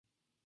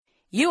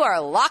You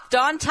are Locked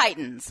On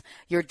Titans,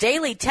 your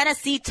daily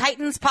Tennessee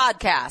Titans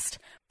podcast,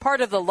 part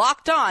of the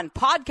Locked On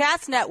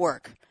Podcast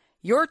Network,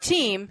 your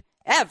team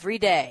every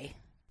day.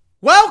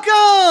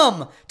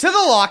 Welcome to the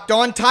Locked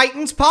On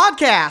Titans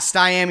podcast.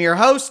 I am your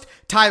host,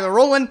 Tyler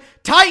Rowland.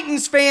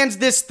 Titans fans,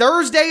 this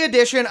Thursday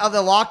edition of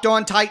the Locked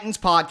On Titans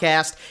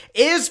podcast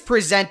is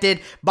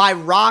presented by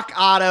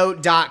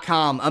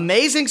RockAuto.com.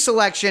 Amazing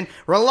selection,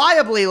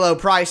 reliably low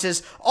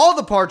prices, all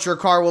the parts your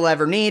car will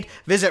ever need.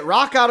 Visit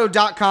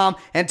RockAuto.com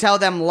and tell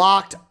them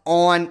Locked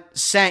On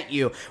sent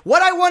you.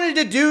 What I wanted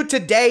to do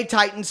today,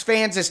 Titans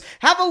fans, is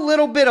have a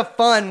little bit of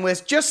fun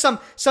with just some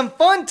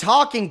fun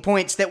talking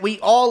points that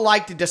we all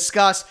like to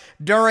discuss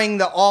during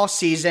the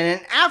offseason.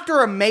 And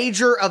after a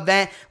major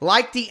event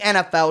like the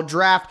NFL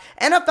draft,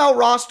 NFL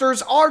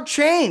rosters are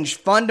changed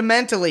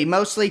fundamentally,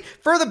 mostly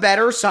for the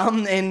better,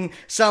 some in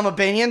some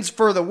opinions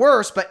for the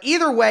worse, but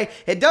either way,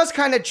 it does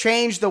kind of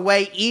change the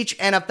way each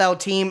NFL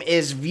team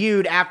is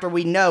viewed after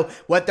we know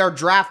what their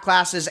draft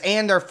classes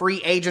and their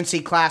free agency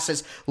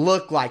classes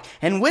look like.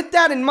 And with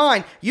that in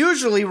mind,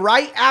 usually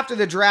right after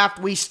the draft,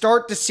 we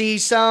start to see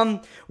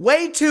some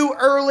way too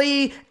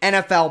early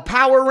NFL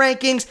power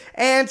rankings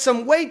and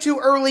some way too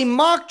early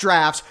mock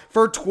drafts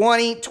for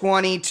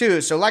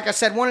 2022. So like I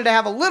said, wanted to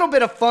have a little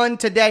bit of fun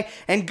today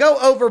and go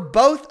over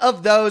both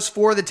of those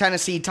for the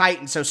Tennessee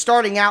Titans. So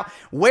starting out,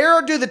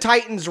 where do the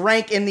Titans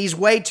rank in these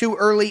way too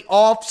early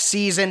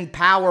off-season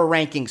power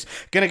rankings?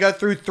 Going to go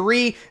through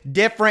three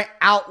different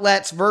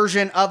outlets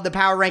version of the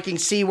power rankings,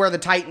 see where the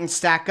Titans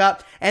stack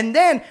up. And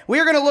then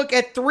we're going to look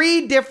at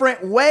three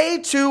different way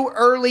too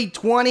early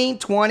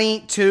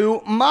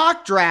 2022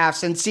 mock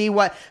drafts and see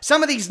what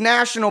some of these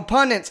national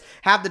pundits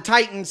have the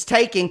Titans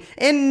taking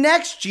in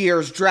next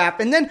year's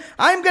draft. And then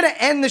I'm going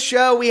to end the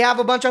show. We have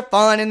a bunch of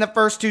fun in the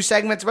first two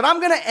segments, but I'm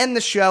going to end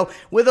the show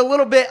with a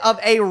little bit of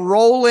a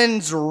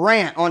Rowland's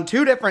rant on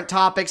two different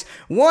topics.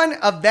 One,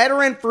 a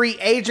veteran free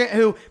agent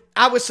who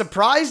I was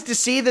surprised to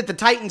see that the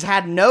Titans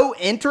had no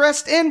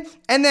interest in.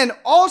 And then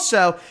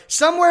also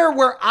somewhere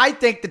where I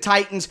think the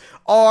Titans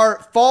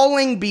are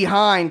falling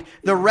behind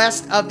the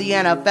rest of the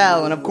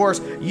NFL. And of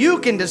course, you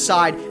can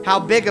decide how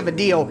big of a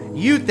deal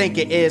you think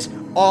it is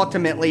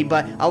ultimately.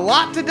 But a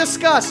lot to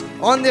discuss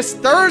on this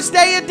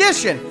Thursday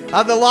edition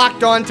of the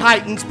Locked On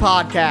Titans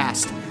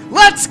podcast.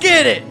 Let's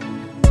get it!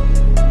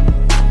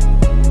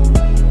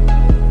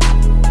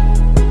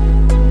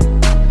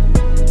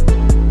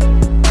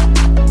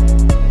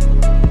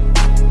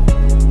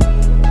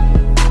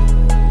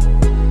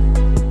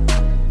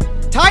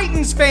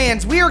 Titans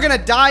fans, we are going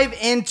to dive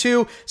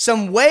into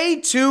some way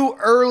too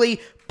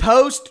early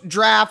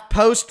post-draft,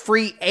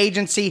 post-free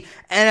agency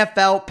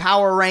NFL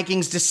power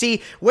rankings to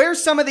see where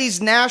some of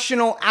these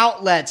national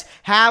outlets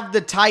have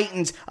the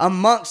Titans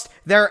amongst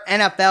their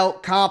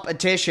NFL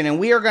competition. And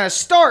we are going to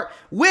start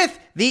with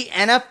the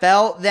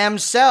NFL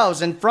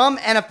themselves. And from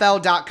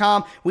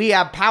NFL.com, we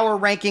have power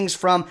rankings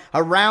from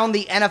Around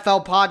the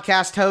NFL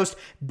podcast host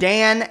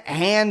Dan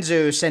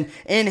Hanzus. And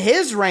in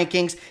his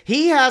rankings,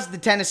 he has the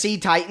Tennessee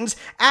Titans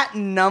at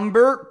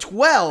number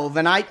 12.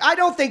 And I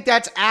don't think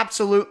that's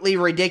absolutely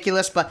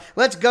ridiculous, but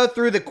let's go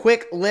through the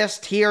quick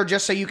list here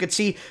just so you can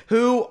see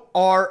who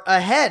are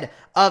ahead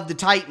of the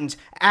Titans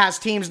as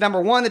teams.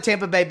 Number 1, the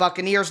Tampa Bay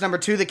Buccaneers. Number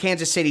 2, the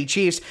Kansas City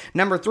Chiefs.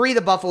 Number 3,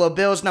 the Buffalo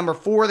Bills. Number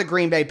 4, the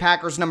Green Bay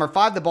Packers. Number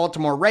 5, the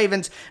Baltimore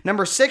Ravens.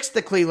 Number 6,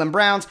 the Cleveland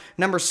Browns.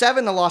 Number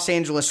 7, the Los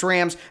Angeles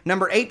Rams.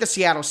 Number 8, the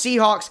Seattle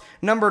Seahawks.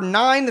 Number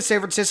 9, the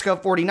San Francisco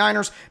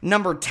 49ers.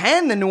 Number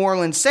 10, the New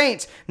Orleans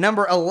Saints.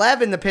 Number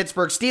 11, the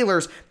Pittsburgh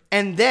Steelers.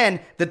 And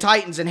then the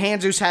Titans, and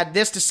Hanzus had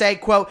this to say,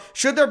 quote,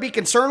 should there be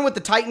concern with the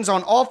Titans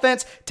on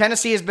offense?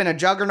 Tennessee has been a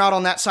juggernaut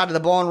on that side of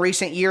the ball in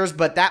recent years,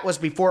 but that was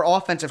before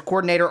offensive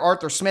coordinator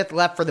Arthur Smith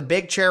left for the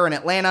big chair in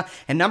Atlanta,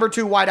 and number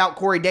 2 wideout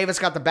Corey Davis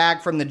got the bag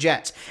from the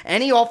Jets.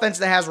 Any offense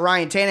that has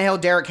Ryan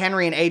Tannehill, Derrick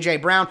Henry, and A.J.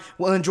 Brown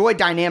will enjoy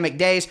dynamic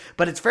days,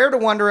 but it's fair to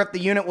wonder if the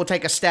unit will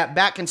take a step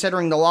back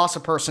considering the loss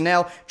of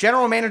personnel.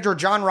 General Manager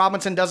John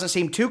Robinson doesn't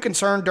seem too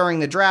concerned during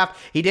the draft.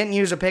 He didn't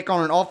use a pick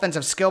on an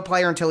offensive skill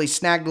player until he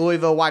snagged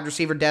Louisville wide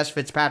receiver Des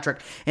Fitzpatrick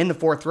in the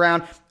 4th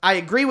round. I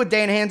agree with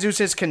Dan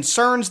Hanzus'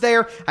 concerns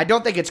there. I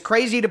don't think it's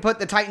crazy to put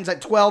the Titans at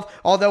 12,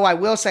 although I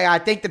will say I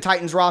think the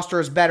Titans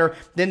roster is better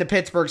than the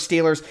Pittsburgh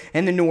Steelers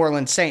and the New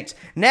Orleans Saints.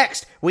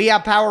 Next, we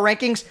have power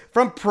rankings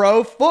from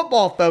Pro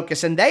Football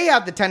Focus, and they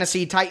have the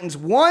Tennessee Titans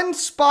one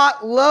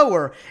spot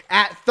lower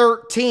at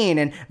 13,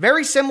 and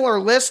very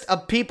similar list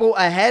of people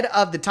ahead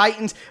of the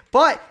Titans,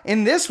 but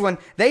in this one,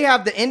 they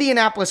have the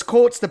Indianapolis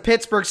Colts, the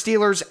Pittsburgh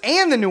Steelers,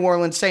 and the New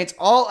Orleans Saints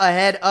all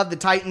ahead of the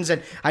Titans,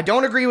 and I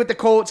don't agree with the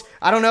Colts.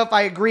 I don't know if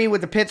I agree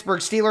with the Pittsburgh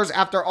Steelers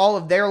after all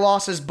of their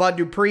losses. Bud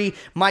Dupree,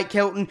 Mike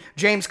Hilton,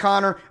 James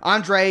Conner,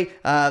 Andre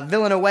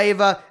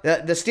Villanueva.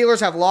 The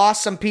Steelers have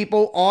lost some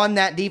people on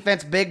that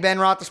defense. Big Ben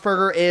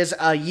Roethlisberger is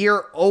a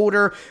year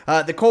older.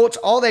 The Colts,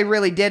 all they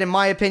really did, in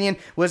my opinion,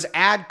 was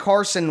add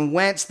Carson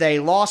Wentz. They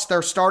lost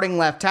their starting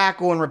left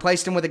tackle and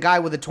replaced him with a guy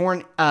with a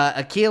torn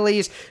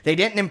Achilles. They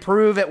didn't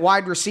improve at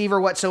wide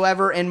receiver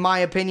whatsoever, in my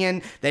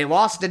opinion. They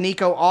lost to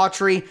Nico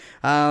Autry.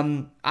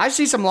 I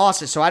see some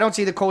losses, so I don't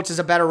see the Colts as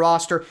a better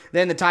roster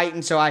than the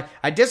Titans. So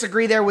I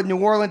disagree there with New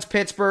Orleans,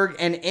 Pittsburgh,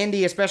 and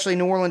Indy, especially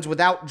New Orleans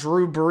without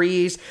Drew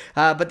Brees.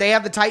 But they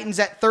have the Titans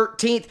at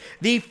 13th.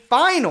 The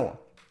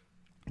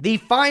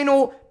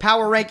final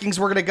power rankings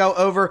we're going to go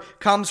over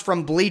comes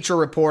from Bleacher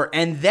Report,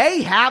 and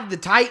they have the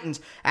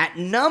Titans at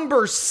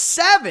number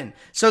 7.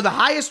 So the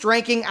highest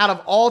ranking out of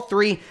all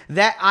three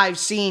that I've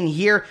seen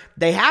here.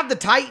 They have the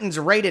Titans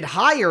rated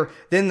higher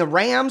than the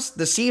Rams,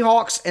 the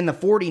Seahawks, and the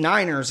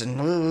 49ers.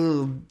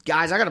 And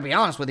guys, I got to be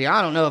honest with you,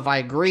 I don't know if I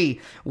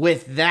agree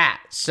with that.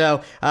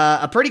 So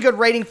a pretty good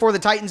rating for the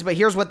Titans, but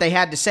here's what they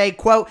had to say.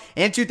 Quote,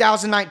 in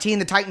 2019,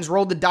 the Titans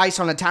rolled the dice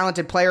on a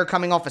talented player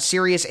coming off a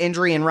serious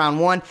injury in round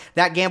 1.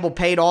 That gamble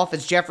paid off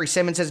as Jeffrey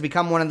Simmons has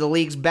become one of the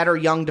league's better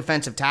young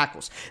defensive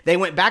tackles. They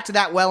went back to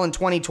that well in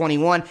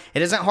 2021.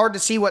 It isn't hard to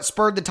see what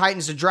spurred the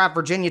Titans to draft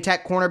Virginia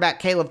Tech cornerback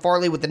Caleb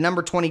Farley with the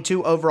number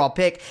 22 overall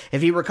pick.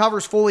 If he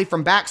recovers fully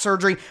from back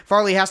surgery,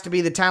 Farley has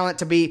the talent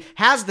to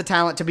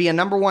be a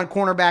number 1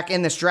 cornerback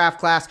in this draft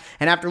class.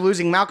 And after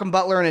losing Malcolm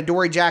Butler and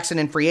Adoree Jackson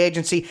in free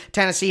agency,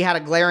 Tennessee had a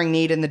glaring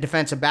need in the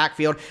defensive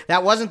backfield.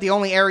 That wasn't the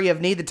only area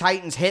of need the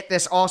Titans hit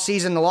this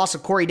offseason. The loss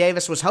of Corey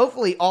Davis was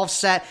hopefully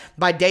offset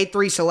by day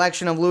 3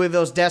 selection of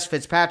Louisville's Des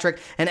Fitzpatrick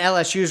and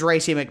LSU's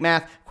Racey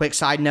McMath. Quick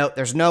side note,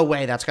 there's no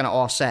way that's going to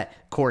offset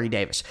Corey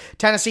Davis.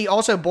 Tennessee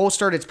also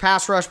bolstered its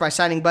pass rush by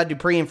signing Bud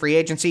Dupree in free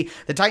agency.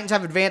 The Titans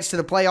have advanced to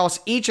the playoffs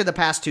each of the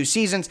past 2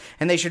 seasons,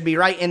 and they should be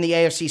right in the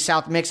AFC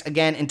South mix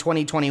again in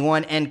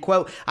 2021. End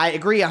quote. I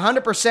agree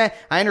 100%.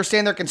 I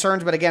understand their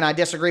concerns, but again, I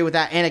disagree with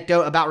that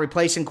anecdote about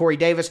replacing Corey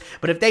Davis.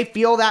 But if they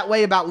feel that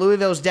way about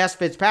Louisville's Des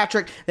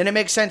Fitzpatrick, then it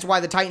makes sense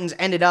why the Titans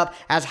ended up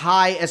as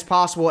high as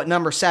possible at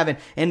number 7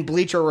 in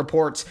Bleacher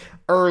Report's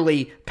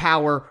early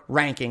power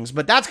rankings.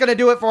 But that's going to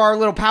do it for our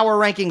little power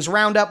rankings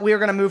roundup. We are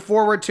going to move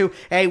forward to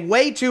a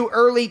way too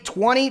early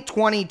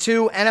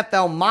 2022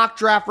 NFL mock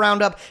draft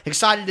roundup.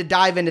 Excited to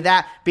dive into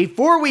that.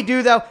 Before we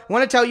do, though, I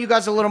want to tell you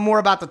guys a little more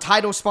about the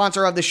title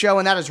sponsor of the show,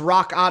 and that is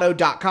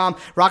rockauto.com.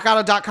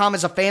 Rockauto.com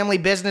is a family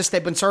business.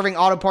 They've been serving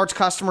auto parts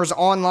customers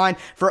online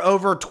for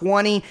over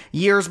 20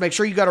 years. Make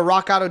sure you go to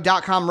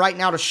rockauto.com right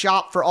now to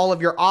shop for all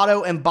of your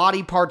auto and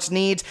body parts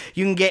needs.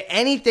 You can get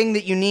anything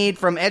that you need,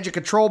 from engine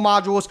control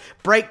modules,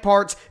 brake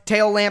parts,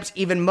 tail lamps,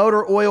 even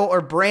motor oil or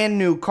brand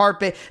new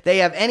carpet. They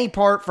have any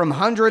part from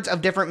hundreds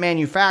of different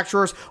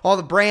manufacturers, all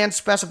the brands,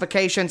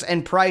 specifications,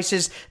 and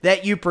prices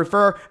that you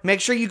prefer. Make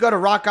sure you go to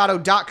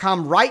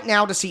rockauto.com right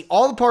now to see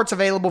all the parts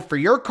available for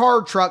your car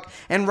or truck,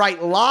 and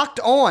write Locked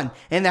On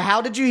in the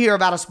How Did You Hear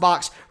About Us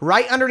box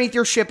right underneath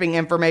your shipping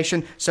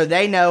information so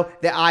they know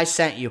that I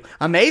sent you.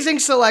 Amazing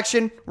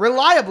selection,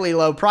 reliably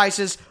low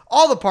prices,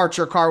 all the parts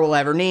your car will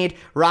ever need.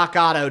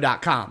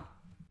 rockauto.com.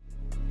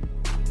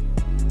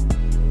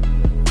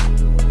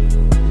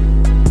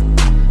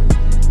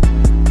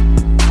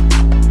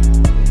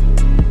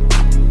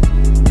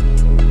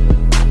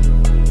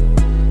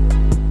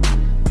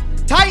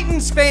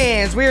 Titans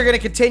fans, we are going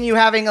to continue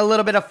having a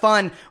little bit of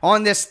fun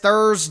on this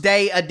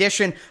Thursday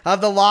edition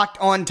of the Locked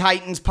On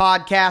Titans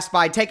podcast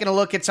by taking a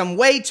look at some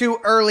way too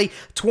early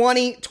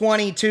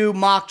 2022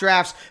 mock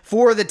drafts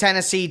for the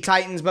Tennessee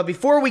Titans. But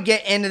before we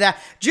get into that,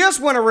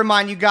 just want to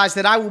remind you guys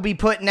that I will be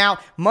putting out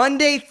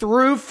Monday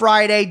through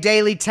Friday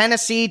daily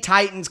Tennessee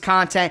Titans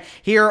content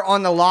here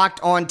on the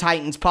Locked On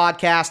Titans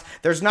podcast.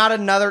 There's not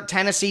another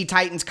Tennessee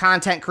Titans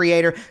content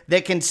creator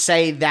that can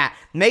say that.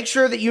 Make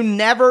sure that you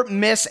never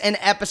miss an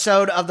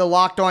episode of the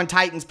Locked On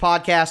Titans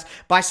podcast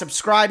by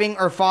subscribing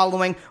or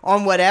following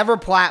on whatever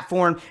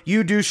platform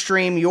you do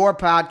stream your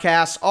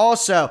podcasts.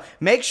 Also,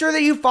 make sure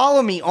that you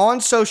follow me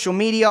on social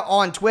media,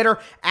 on Twitter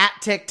at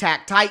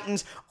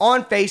TicTacTitans,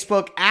 on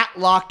Facebook at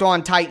Locked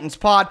On Titans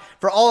Pod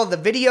for all of the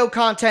video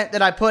content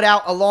that I put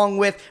out, along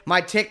with my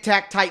Tic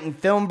Tac Titan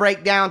film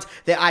breakdowns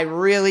that I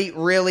really,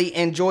 really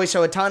enjoy.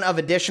 So a ton of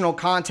additional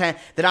content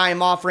that I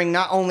am offering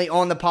not only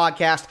on the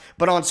podcast,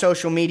 but on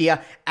social media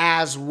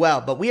as well.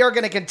 But we are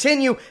going to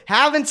continue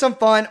having some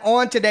fun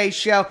on today's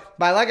show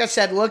by, like I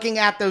said, looking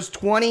at those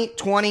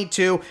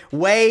 2022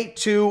 way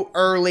too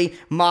early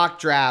mock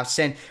drafts.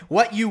 And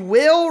what you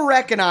will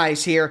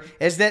recognize here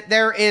is that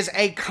there is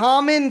a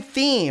common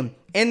theme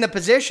in the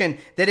position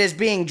that is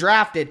being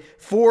drafted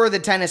for the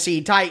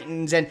Tennessee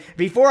Titans. And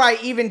before I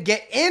even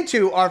get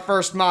into our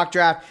first mock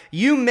draft,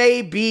 you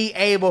may be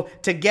able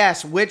to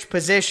guess which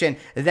position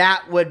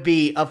that would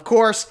be. Of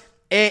course,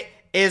 it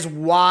is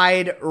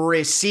wide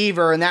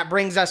receiver. And that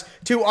brings us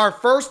to our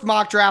first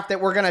mock draft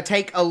that we're going to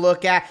take a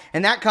look at,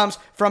 and that comes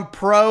from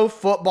Pro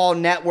Football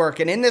Network.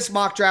 And in this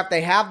mock draft,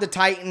 they have the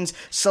Titans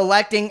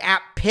selecting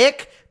at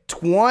pick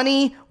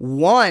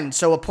 21,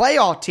 so a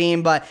playoff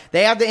team, but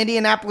they have the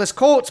Indianapolis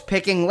Colts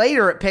picking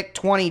later at pick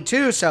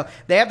 22, so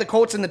they have the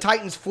Colts and the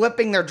Titans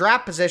flipping their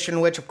draft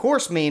position, which of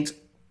course means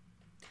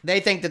they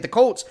think that the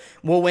Colts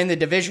will win the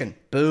division.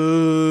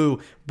 Boo,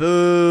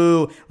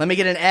 boo, let me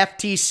get an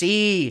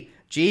FTC.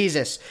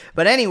 Jesus.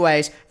 But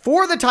anyways,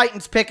 for the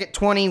Titans pick at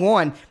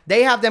 21,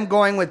 they have them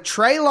going with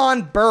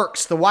Treylon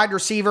Burks, the wide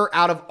receiver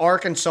out of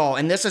Arkansas,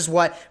 and this is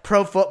what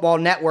Pro Football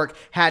Network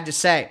had to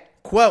say.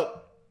 Quote,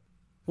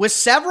 With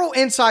several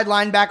inside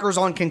linebackers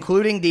on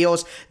concluding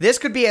deals, this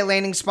could be a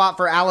landing spot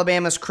for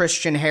Alabama's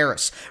Christian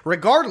Harris.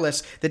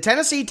 Regardless, the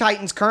Tennessee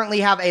Titans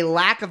currently have a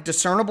lack of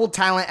discernible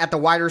talent at the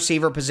wide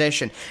receiver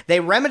position. They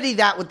remedy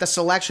that with the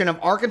selection of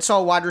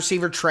Arkansas wide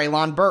receiver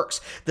Treylon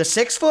Burks. The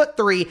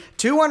 6'3",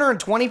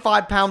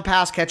 225-pound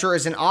pass catcher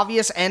is an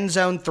obvious end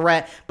zone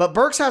threat, but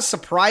Burks has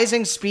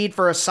surprising speed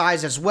for his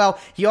size as well.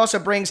 He also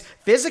brings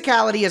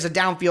physicality as a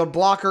downfield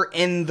blocker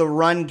in the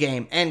run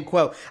game. End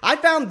quote. I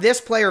found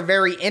this player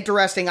very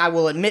interesting. I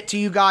will admit to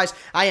you guys,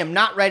 I am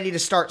not ready to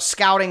start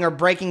scouting or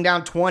breaking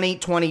down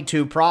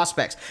 2022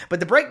 prospects. But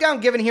the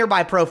breakdown given here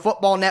by Pro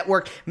Football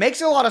Network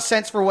makes a lot of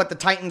sense for what the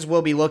Titans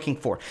will be looking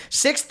for.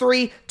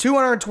 6'3",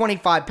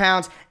 225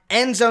 pounds,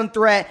 end zone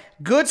threat,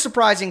 good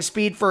surprising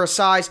speed for a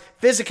size,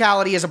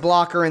 physicality as a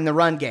blocker in the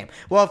run game.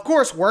 Well, of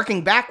course,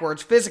 working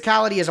backwards,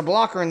 physicality as a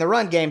blocker in the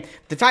run game,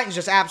 the Titans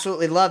just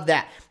absolutely love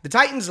that. The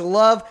Titans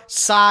love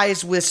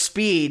size with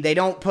speed. They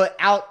don't put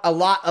out a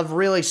lot of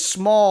really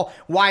small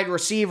wide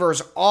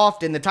receivers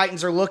often. The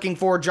Titans are looking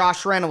for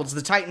Josh Reynolds.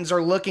 The Titans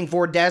are looking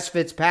for Des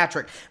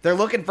Fitzpatrick. They're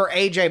looking for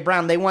A.J.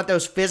 Brown. They want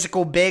those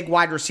physical big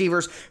wide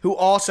receivers who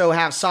also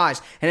have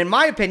size. And in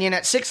my opinion,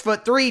 at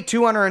 6'3",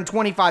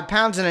 225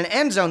 pounds and an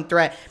end zone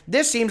threat,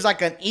 this seems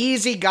like an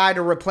easy guy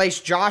to replace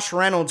Josh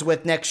Reynolds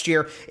with next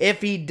year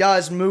if he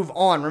does move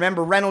on.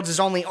 Remember, Reynolds is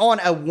only on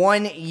a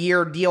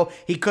 1-year deal.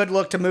 He could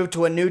look to move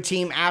to a new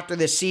team after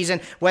this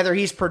season, whether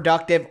he's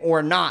productive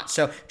or not.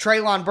 So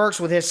Treylon Burks,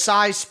 with his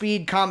size,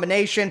 speed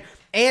combination,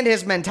 and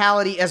his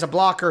mentality as a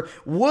blocker,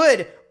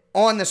 would,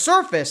 on the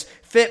surface,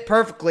 fit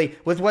perfectly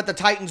with what the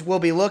Titans will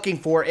be looking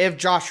for if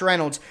Josh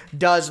Reynolds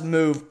does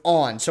move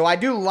on. So I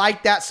do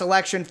like that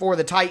selection for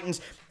the Titans.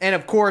 And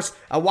of course,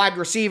 a wide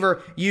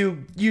receiver,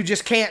 you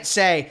just can't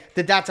say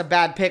that that's a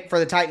bad pick for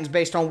the Titans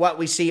based on what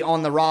we see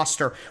on the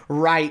roster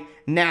right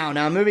now.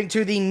 Now, moving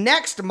to the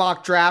next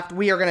mock draft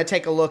we are going to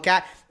take a look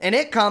at, and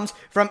it comes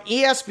from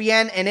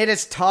ESPN, and it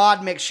is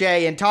Todd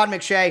McShay. And Todd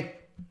McShay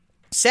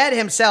said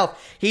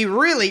himself he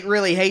really,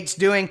 really hates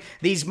doing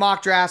these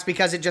mock drafts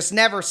because it just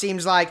never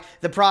seems like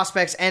the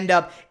prospects end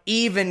up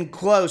even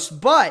close.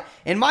 But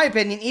in my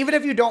opinion, even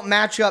if you don't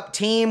match up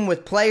team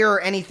with player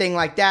or anything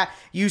like that,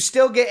 you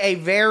still get a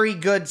very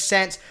good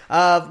sense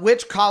of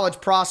which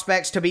college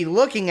prospects to be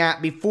looking at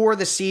before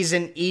the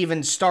season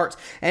even starts.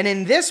 And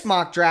in this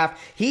mock draft,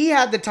 he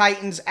had the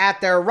Titans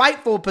at their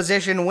rightful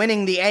position,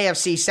 winning the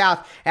AFC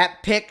South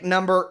at pick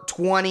number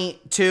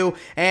 22.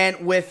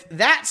 And with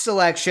that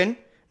selection,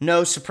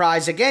 no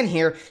surprise again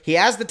here, he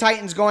has the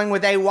Titans going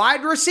with a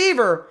wide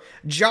receiver,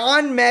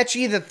 John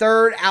Mechie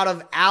III out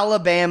of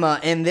Alabama.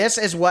 And this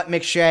is what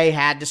McShay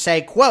had to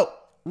say, quote,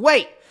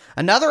 "Wait,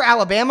 another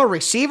Alabama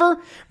receiver?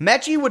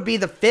 Mechie would be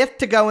the 5th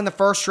to go in the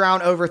first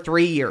round over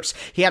 3 years.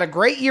 He had a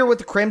great year with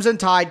the Crimson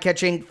Tide,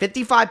 catching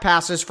 55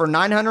 passes for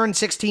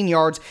 916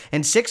 yards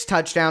and 6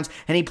 touchdowns,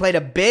 and he played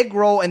a big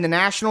role in the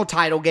national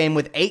title game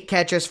with 8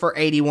 catches for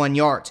 81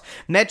 yards.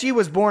 Mechie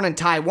was born in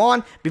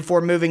Taiwan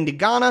before moving to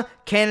Ghana,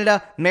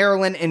 Canada,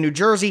 Maryland, and New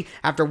Jersey.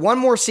 After one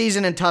more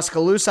season in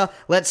Tuscaloosa,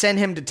 let's send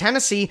him to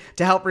Tennessee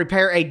to help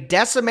repair a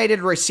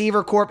decimated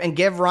receiver corps and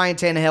give Ryan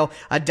Tannehill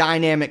a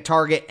dynamic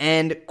target,"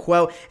 end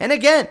quote. And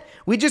again,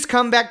 we just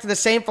come back to the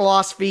same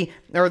philosophy,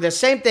 or the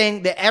same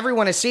thing that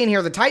everyone is seeing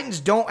here. The Titans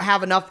don't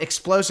have enough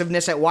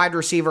explosiveness at wide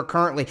receiver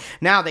currently.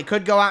 Now, they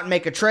could go out and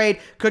make a trade,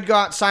 could go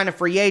out and sign a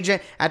free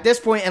agent. At this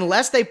point,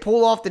 unless they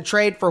pull off the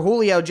trade for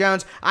Julio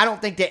Jones, I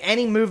don't think that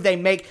any move they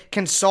make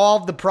can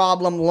solve the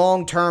problem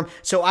long term.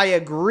 So I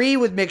agree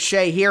with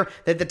McShay here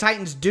that the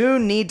Titans do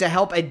need to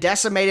help a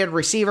decimated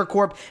receiver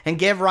corps and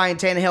give Ryan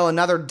Tannehill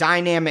another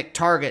dynamic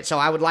target. So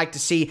I would like to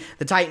see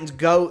the Titans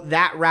go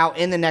that route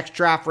in the next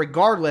draft,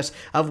 regardless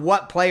of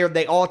what player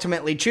they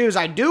ultimately choose.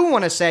 I do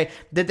want to say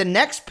that the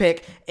next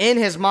pick in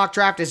his mock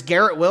draft is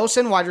Garrett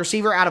Wilson, wide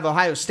receiver out of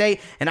Ohio State,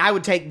 and I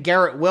would take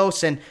Garrett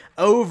Wilson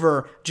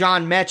over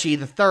John Mechie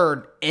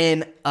III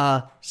in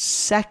a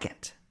second.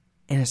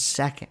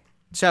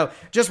 So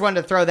just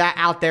wanted to throw that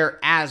out there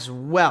as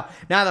well.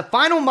 Now, the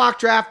final mock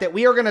draft that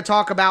we are going to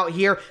talk about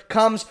here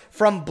comes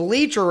from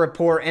Bleacher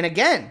Report, and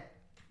again,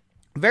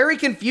 very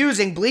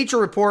confusing. Bleacher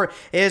Report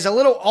is a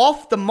little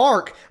off the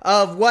mark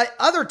of what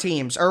other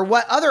teams or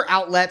what other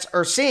outlets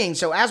are seeing.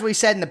 So as we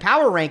said in the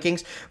power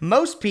rankings,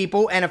 most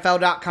people,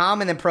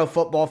 NFL.com and then Pro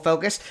Football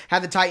Focus,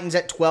 had the Titans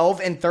at 12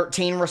 and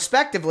 13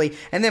 respectively.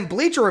 And then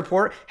Bleacher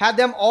Report had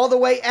them all the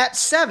way at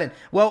 7.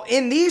 Well,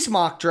 in these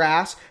mock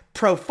drafts,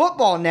 Pro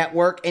Football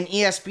Network and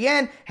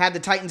ESPN had the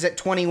Titans at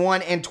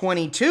 21 and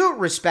 22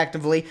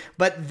 respectively,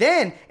 but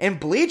then in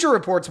Bleacher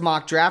Report's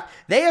mock draft,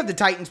 they have the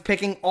Titans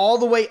picking all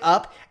the way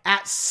up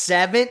at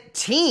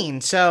 17.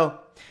 So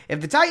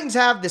if the Titans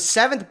have the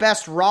 7th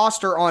best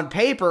roster on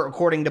paper,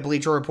 according to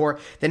Bleacher Report,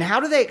 then how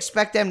do they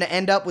expect them to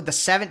end up with the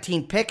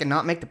 17th pick and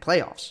not make the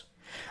playoffs?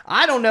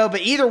 I don't know,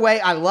 but either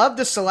way, I love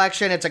the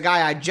selection. It's a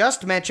guy I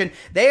just mentioned.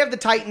 They have the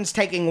Titans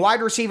taking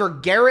wide receiver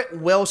Garrett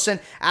Wilson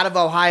out of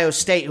Ohio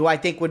State, who I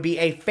think would be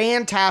a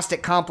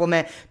fantastic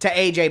complement to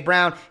A.J.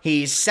 Brown.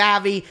 He's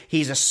savvy.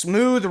 He's a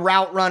smooth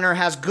route runner,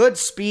 has good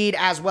speed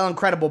as well,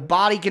 incredible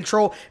body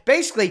control.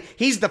 Basically,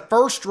 he's the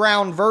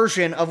first-round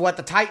version of what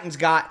the Titans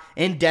got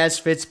in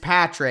Dez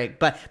Fitzpatrick.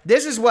 But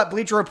this is what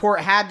Bleacher Report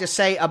had to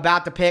say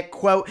about the pick.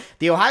 Quote,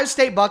 the Ohio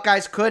State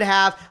Buckeyes could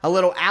have a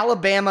little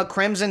Alabama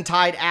Crimson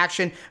Tide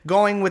action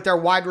going with their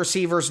wide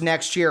receivers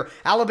next year.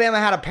 Alabama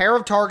had a pair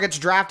of targets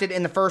drafted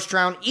in the first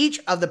round each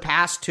of the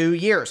past 2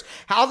 years.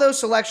 How those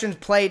selections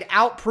played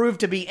out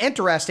proved to be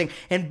interesting.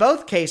 In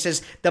both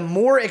cases, the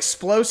more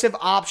explosive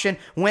option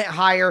went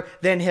higher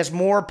than his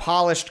more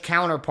polished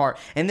counterpart.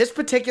 In this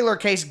particular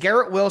case,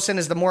 Garrett Wilson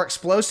is the more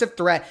explosive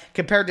threat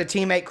compared to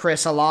teammate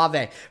Chris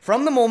Olave.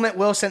 From the moment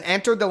Wilson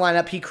entered the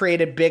lineup, he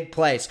created big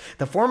plays.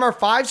 The former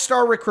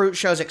 5-star recruit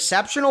shows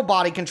exceptional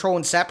body control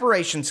and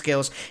separation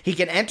skills. He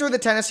can enter the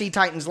Tennessee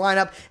Titans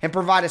lineup and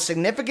provide a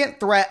significant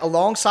threat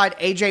alongside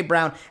A.J.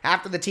 Brown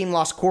after the team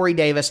lost Corey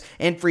Davis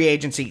in free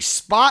agency.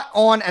 Spot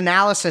on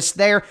analysis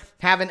there.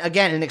 Having,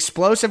 again, an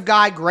explosive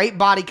guy, great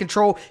body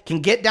control,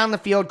 can get down the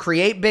field,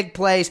 create big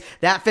plays.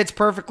 That fits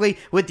perfectly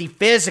with the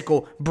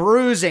physical,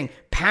 bruising,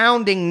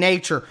 pounding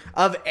nature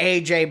of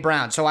A.J.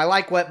 Brown. So I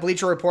like what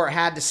Bleacher Report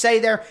had to say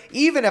there,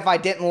 even if I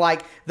didn't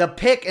like the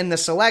pick and the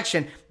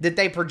selection that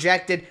they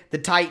projected the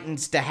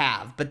Titans to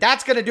have. But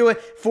that's going to do it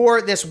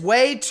for this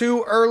way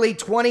too early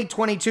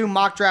 2022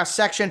 mock draft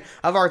section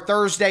of our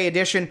Thursday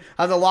edition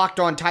of the Locked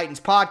On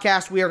Titans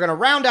podcast. We are going to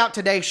round out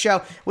today's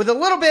show with a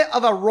little bit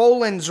of a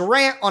Rowland's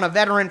rant on a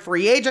veteran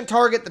free agent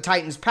target the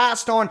Titans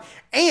passed on,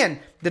 and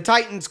the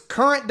Titans'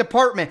 current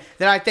department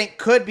that I think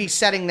could be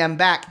setting them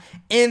back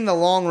in the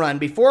long run.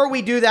 Before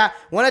we do that,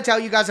 I want to tell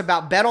you guys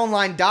about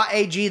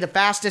betonline.ag, the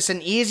fastest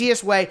and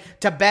easiest way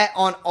to bet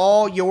on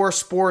all your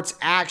sports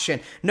action.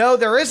 No,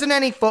 there isn't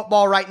any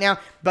football right now,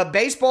 but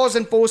baseball is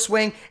in full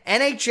swing.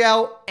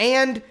 NHL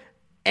and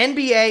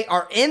NBA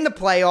are in the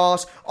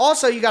playoffs.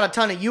 Also, you got a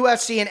ton of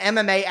UFC and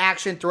MMA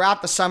action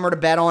throughout the summer to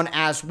bet on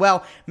as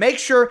well. Make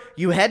sure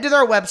you head to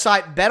their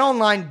website,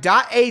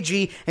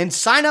 betonline.ag, and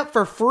sign up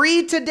for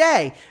free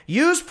today.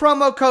 Use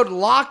promo code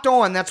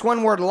LOCKEDON, that's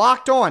one word,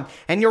 locked on,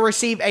 and you'll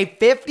receive a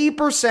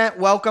 50%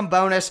 welcome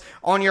bonus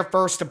on your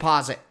first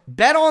deposit.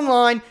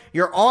 BetOnline,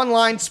 your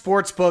online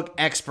sportsbook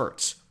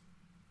experts.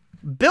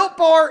 Built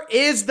Bar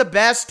is the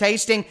best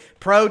tasting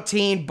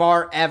protein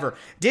bar ever.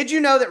 Did you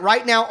know that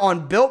right now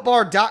on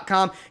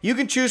BuiltBar.com, you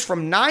can choose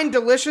from 9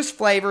 delicious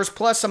flavors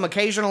plus some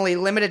occasionally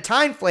limited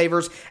time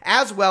flavors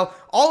as well.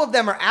 All of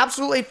them are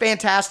absolutely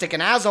fantastic,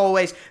 and as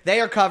always, they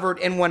are covered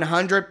in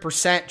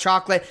 100%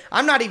 chocolate.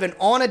 I'm not even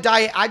on a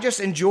diet. I just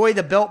enjoy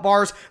the Built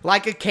Bars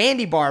like a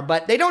candy bar,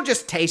 but they don't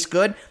just taste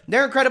good.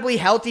 They're incredibly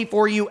healthy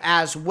for you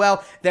as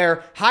well.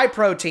 They're high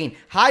protein,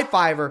 high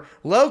fiber,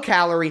 low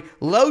calorie,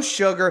 low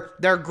sugar.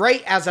 They're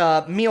great as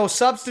a meal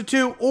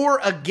substitute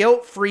or a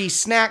guilt-free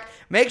snack.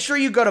 Make sure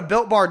you go to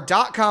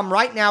BuiltBar.com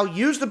right now.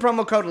 Use the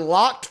promo code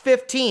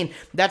LOCKED15.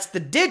 That's the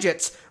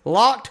digits,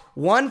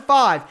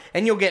 LOCKED15,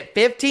 and you'll get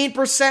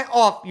 15%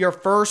 off your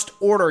first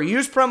order.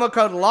 Use promo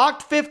code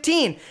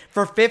LOCKED15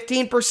 for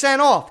 15%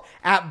 off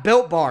at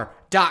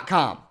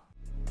BuiltBar.com.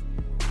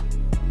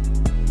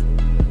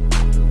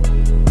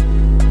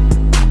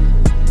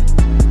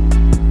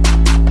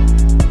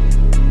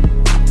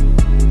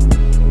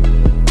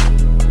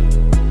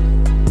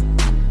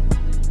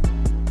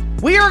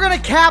 We are going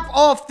to cap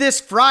off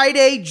this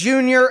Friday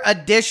Junior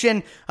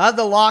edition of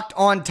the Locked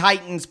On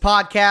Titans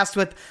podcast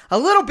with a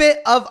little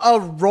bit of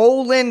a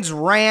Rowland's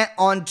rant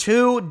on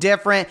 2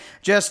 different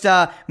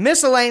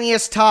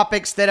miscellaneous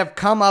topics that have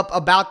come up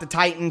about the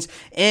Titans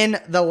in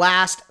the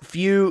last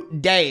few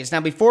days.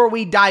 Now, before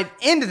we dive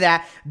into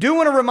that, do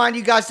want to remind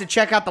you guys to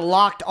check out the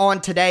Locked On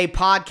Today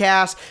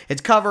podcast.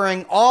 It's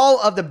covering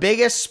all of the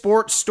biggest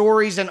sports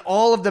stories and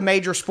all of the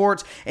major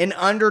sports in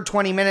under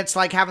 20 minutes,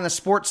 like having the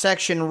sports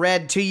section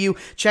read to you.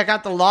 Check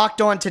out the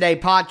Locked On Today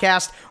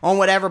podcast on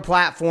whatever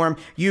platform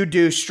you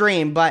do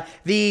stream. But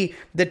the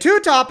 2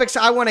 topics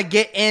I want to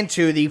get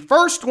into, the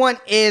first one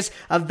is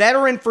a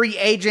veteran free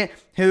agent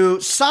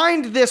who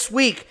signed this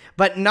week,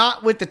 but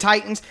not with the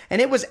Titans,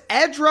 and it was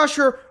edge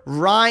rusher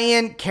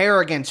Ryan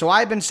Kerrigan. So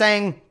I've been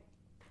saying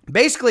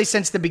basically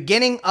since the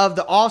beginning of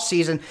the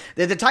offseason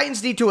that the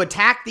Titans need to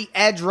attack the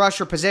edge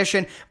rusher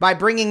position by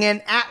bringing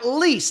in at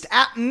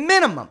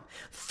minimum,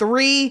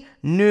 3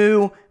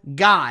 new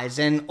guys.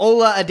 And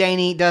Ola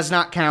Adeni does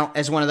not count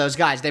as one of those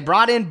guys. They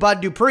brought in Bud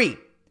Dupree.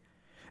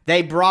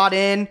 They brought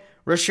in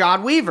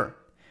Rashad Weaver.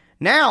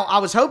 Now, I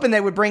was hoping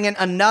they would bring in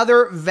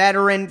another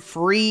veteran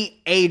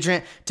free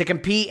agent to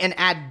compete and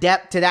add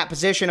depth to that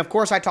position. Of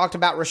course, I talked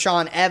about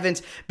Rashaan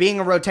Evans being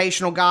a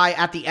rotational guy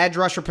at the edge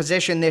rusher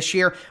position this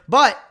year,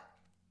 but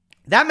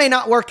that may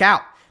not work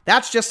out.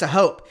 That's just a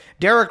hope.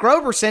 Derek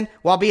Roberson,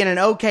 while being an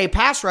okay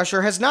pass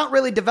rusher, has not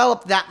really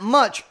developed that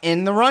much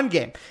in the run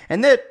game.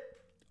 And that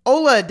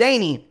Ola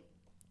Adeni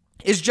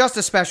is just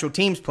a special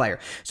teams player.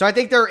 So I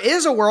think there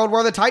is a world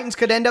where the Titans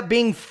could end up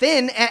being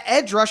thin at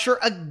edge rusher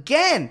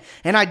again.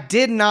 And I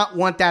did not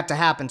want that to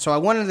happen. So I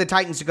wanted the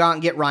Titans to go out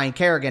and get Ryan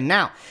Kerrigan.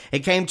 Now, it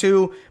came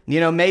to,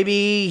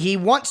 maybe he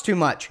wants too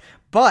much.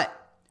 But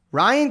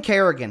Ryan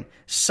Kerrigan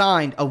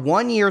signed a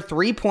 1-year,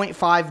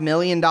 $3.5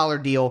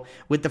 million deal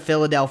with the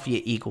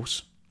Philadelphia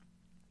Eagles,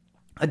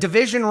 a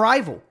division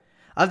rival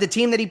of the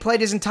team that he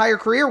played his entire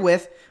career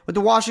with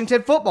the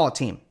Washington football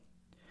team.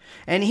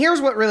 And here's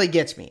what really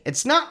gets me.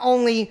 It's not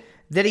only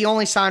that he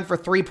only signed for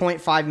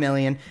 $3.5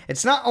 million.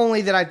 It's not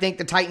only that I think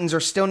the Titans are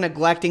still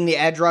neglecting the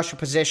edge rusher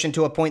position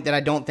to a point that I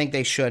don't think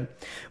they should,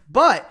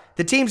 but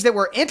the teams that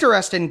were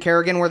interested in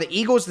Kerrigan were the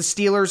Eagles, the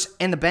Steelers,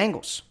 and the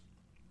Bengals.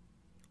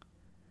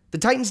 The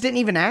Titans didn't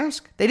even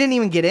ask. They didn't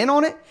even get in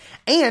on it.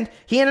 And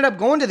he ended up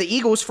going to the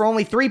Eagles for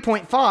only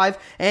 $3.5.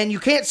 And you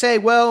can't say,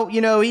 well,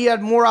 he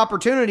had more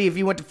opportunity if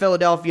he went to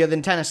Philadelphia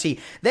than Tennessee.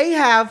 They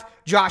have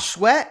Josh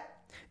Sweat.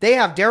 They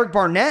have Derek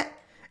Barnett,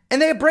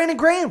 and they have Brandon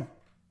Graham.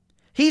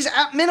 He's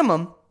at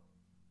minimum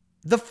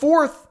the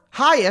 4th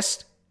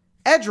highest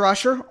edge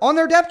rusher on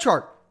their depth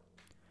chart.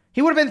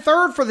 He would have been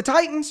 3rd for the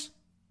Titans.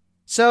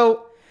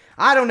 So,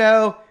 I don't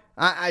know.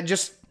 I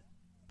just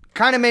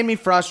kind of made me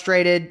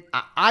frustrated.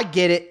 I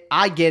get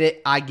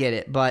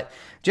it. But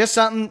just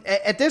something,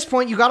 at this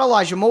point, you got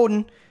Elijah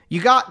Molden.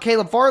 You got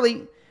Caleb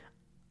Farley.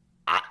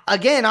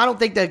 Again, I don't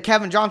think that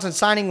Kevin Johnson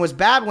signing was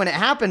bad when it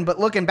happened, but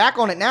looking back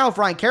on it now, if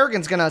Ryan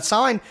Kerrigan's going to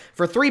sign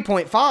for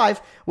 3.5,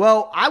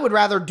 well, I would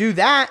rather do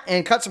that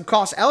and cut some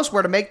costs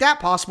elsewhere to make that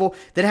possible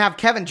than have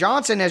Kevin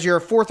Johnson as your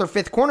 4th or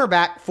 5th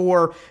cornerback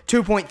for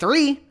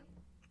 2.3.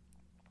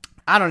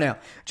 I don't know.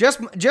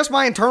 Just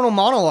my internal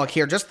monologue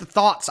here, just the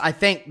thoughts I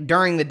think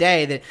during the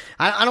day that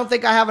I don't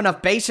think I have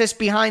enough basis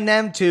behind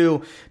them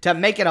to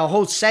make it a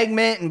whole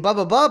segment and blah,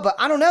 blah, blah. But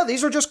I don't know.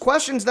 These are just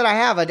questions that I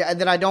have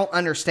that I don't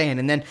understand.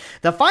 And then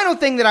the final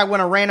thing that I want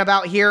to rant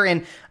about here,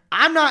 and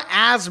I'm not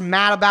as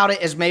mad about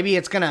it as maybe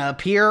it's going to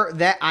appear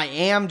that I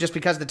am, just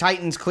because the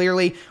Titans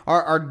clearly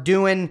are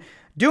doing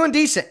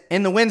decent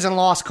in the wins and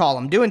loss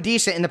column, doing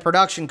decent in the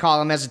production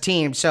column as a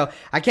team. So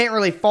I can't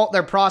really fault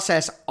their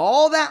process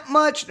all that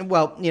much.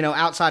 Well,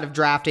 outside of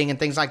drafting and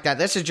things like that.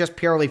 This is just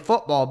purely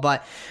football.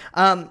 But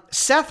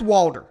Seth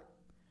Walder,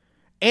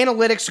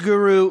 analytics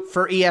guru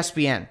for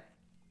ESPN,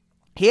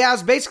 he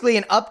has basically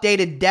an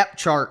updated depth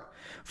chart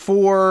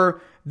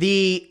for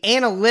the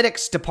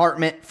analytics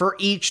department for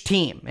each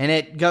team, and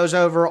it goes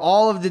over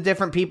all of the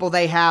different people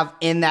they have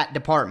in that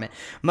department.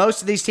 Most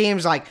of these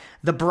teams, like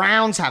the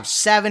Browns, have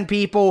 7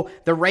 people,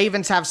 the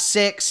Ravens have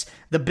 6,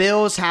 the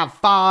Bills have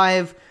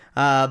 5,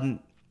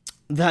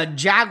 the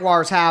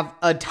Jaguars have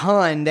a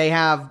ton. They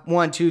have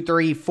 1, 2,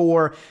 3,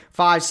 4,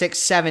 5, 6,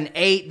 7,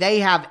 8. They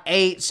have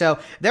 8. So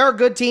there are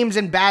good teams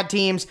and bad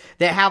teams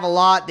that have a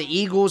lot. The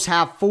Eagles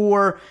have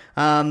 4,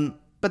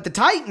 but the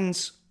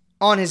Titans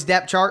on his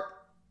depth chart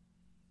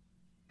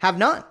have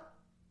none.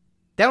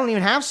 They don't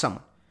even have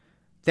someone.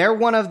 They're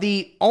one of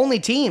the only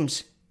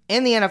teams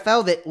in the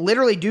NFL that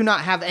literally do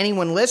not have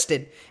anyone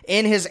listed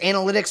in his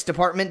analytics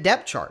department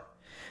depth chart.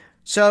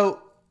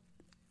 So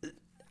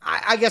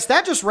I guess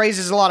that just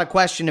raises a lot of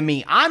question to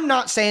me. I'm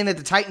not saying that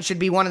the Titans should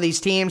be one of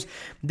these teams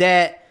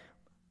that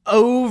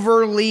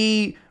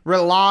overly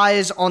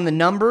relies on the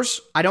numbers.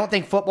 I don't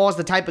think football is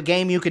the type of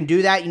game you can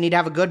do that. You need to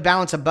have a good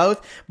balance of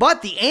both.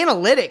 But the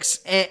analytics,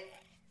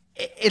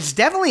 it's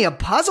definitely a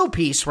puzzle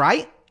piece,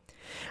 right?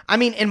 I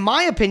mean, in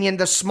my opinion,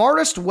 the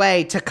smartest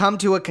way to come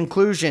to a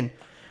conclusion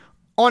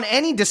on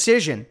any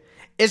decision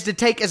is to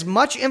take as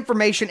much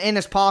information in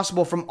as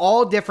possible from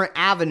all different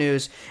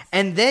avenues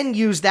and then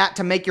use that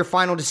to make your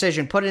final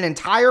decision. Put an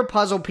entire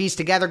puzzle piece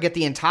together, get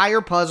the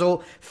entire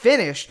puzzle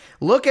finished,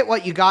 look at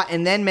what you got,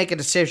 and then make a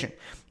decision.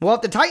 Well,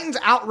 if the Titans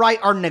outright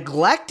are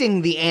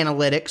neglecting the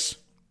analytics,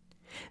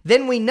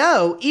 then we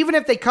know, even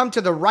if they come to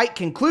the right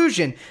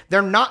conclusion,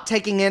 they're not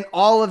taking in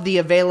all of the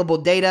available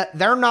data.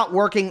 They're not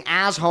working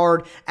as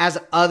hard as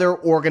other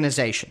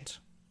organizations.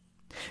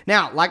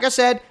 Now, like I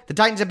said, the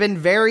Titans have been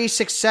very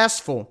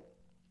successful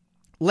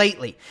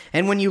lately.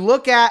 And when you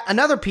look at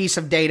another piece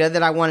of data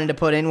that I wanted to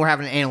put in, we're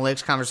having an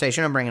analytics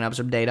conversation, I'm bringing up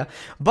some data,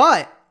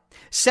 but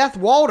Seth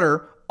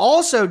Walder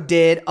also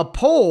did a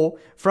poll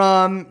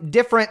from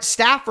different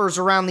staffers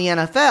around the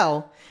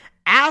NFL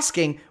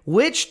asking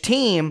which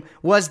team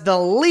was the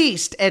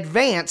least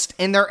advanced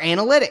in their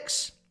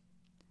analytics.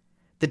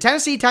 The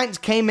Tennessee Titans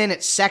came in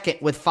at second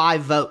with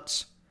 5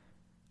 votes.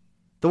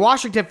 The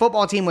Washington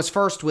football team was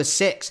first with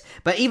 6,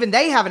 but even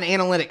they have an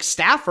analytics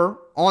staffer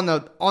on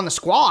the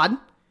squad.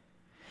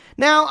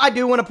 Now, I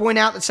do want to point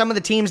out that some of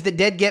the teams that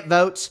did get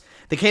votes,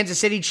 the Kansas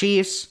City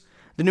Chiefs,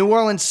 the New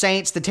Orleans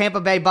Saints, the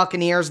Tampa Bay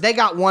Buccaneers, they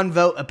got 1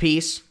 vote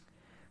apiece.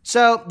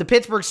 So the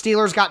Pittsburgh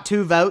Steelers got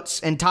 2 votes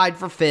and tied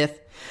for 5th.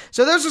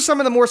 So those are some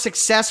of the more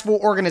successful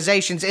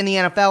organizations in the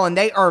NFL, and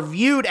they are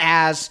viewed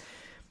as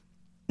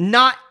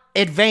not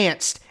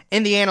advanced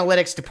in the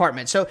analytics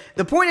department. So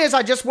the point is,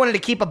 I just wanted to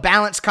keep a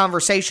balanced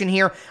conversation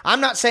here. I'm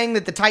not saying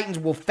that the Titans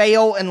will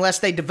fail unless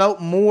they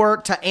devote more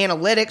to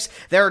analytics.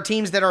 There are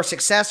teams that are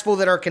successful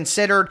that are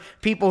considered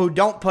people who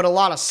don't put a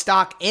lot of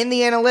stock in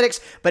the analytics,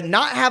 but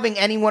not having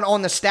anyone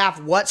on the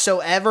staff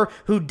whatsoever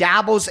who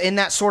dabbles in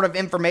that sort of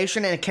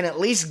information and can at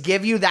least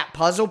give you that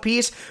puzzle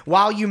piece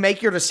while you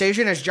make your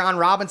decision as John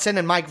Robinson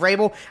and Mike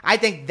Vrabel, I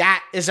think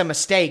that is a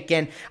mistake.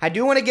 And I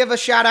do want to give a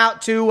shout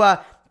out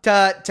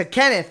to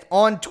Kenneth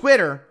on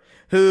Twitter,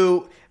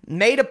 who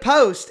made a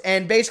post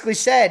and basically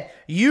said,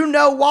 you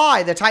know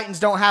why the Titans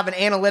don't have an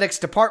analytics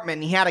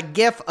department, and he had a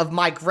gif of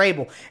Mike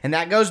Vrabel. And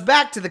that goes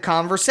back to the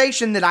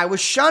conversation that I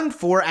was shunned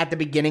for at the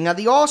beginning of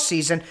the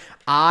offseason.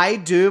 I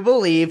do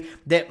believe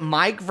that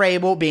Mike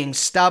Vrabel, being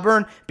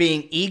stubborn,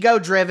 being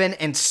ego-driven,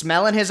 and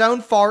smelling his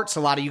own farts, a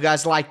lot of you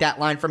guys like that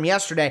line from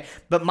yesterday,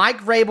 but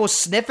Mike Vrabel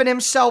sniffing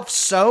himself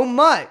so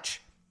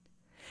much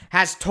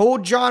has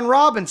told John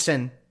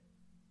Robinson,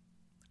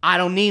 I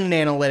don't need an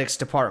analytics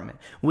department.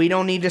 We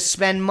don't need to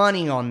spend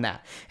money on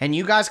that. And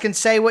you guys can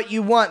say what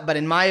you want, but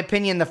in my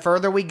opinion, the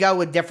further we go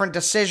with different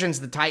decisions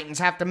the Titans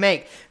have to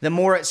make, the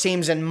more it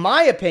seems, in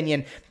my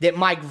opinion, that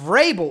Mike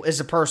Vrabel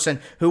is a person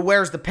who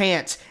wears the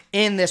pants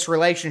in this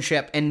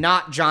relationship and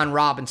not John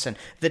Robinson.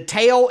 The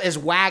tail is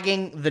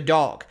wagging the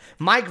dog.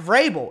 Mike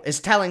Vrabel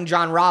is telling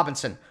John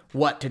Robinson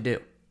what to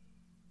do.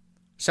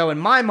 So in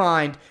my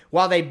mind,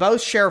 while they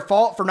both share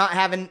fault for not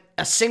having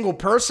a single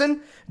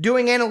person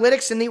doing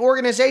analytics in the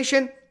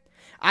organization,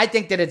 I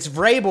think that it's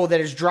Vrabel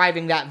that is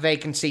driving that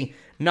vacancy,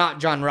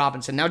 not John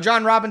Robinson. Now,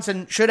 John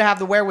Robinson should have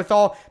the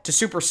wherewithal to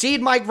supersede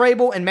Mike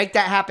Vrabel and make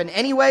that happen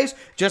anyways,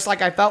 just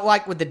like I felt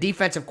like with the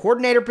defensive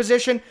coordinator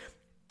position.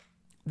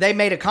 They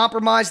made a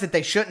compromise that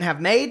they shouldn't have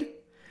made.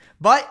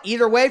 But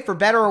either way, for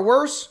better or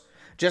worse,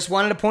 just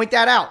wanted to point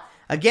that out.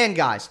 Again,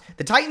 guys,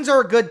 the Titans are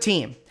a good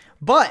team,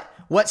 but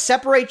what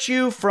separates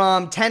you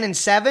from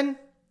 10-7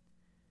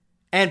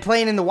 and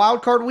playing in the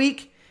wild card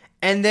week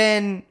and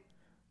then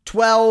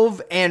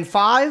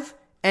 12-5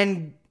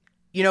 and,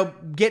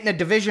 getting a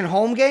division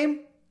home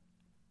game?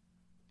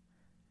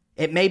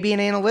 It may be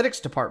an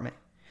analytics department.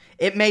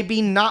 It may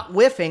be not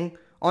whiffing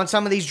on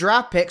some of these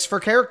draft picks for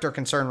character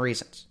concern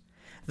reasons.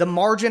 The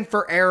margin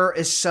for error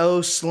is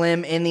so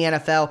slim in the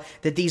NFL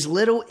that these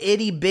little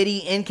itty-bitty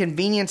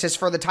inconveniences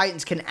for the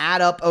Titans can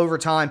add up over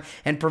time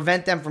and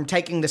prevent them from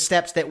taking the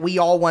steps that we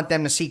all want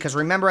them to see. Because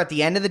remember, at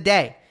the end of the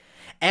day,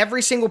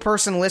 every single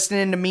person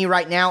listening to me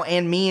right now,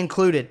 and me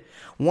included,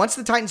 wants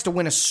the Titans to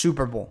win a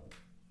Super Bowl.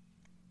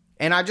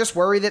 And I just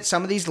worry that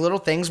some of these little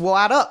things will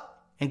add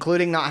up,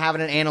 including not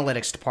having an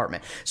analytics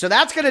department. So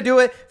that's going to do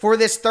it for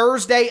this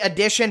Thursday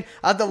edition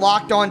of the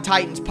Locked On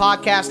Titans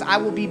podcast. I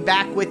will be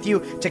back with you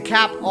to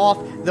cap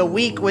off the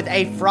week with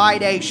a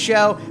Friday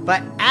show.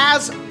 But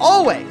as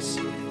always,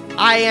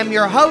 I am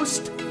your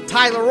host,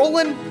 Tyler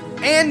Rowland,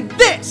 and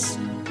this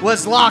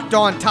was Locked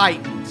On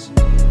Titans.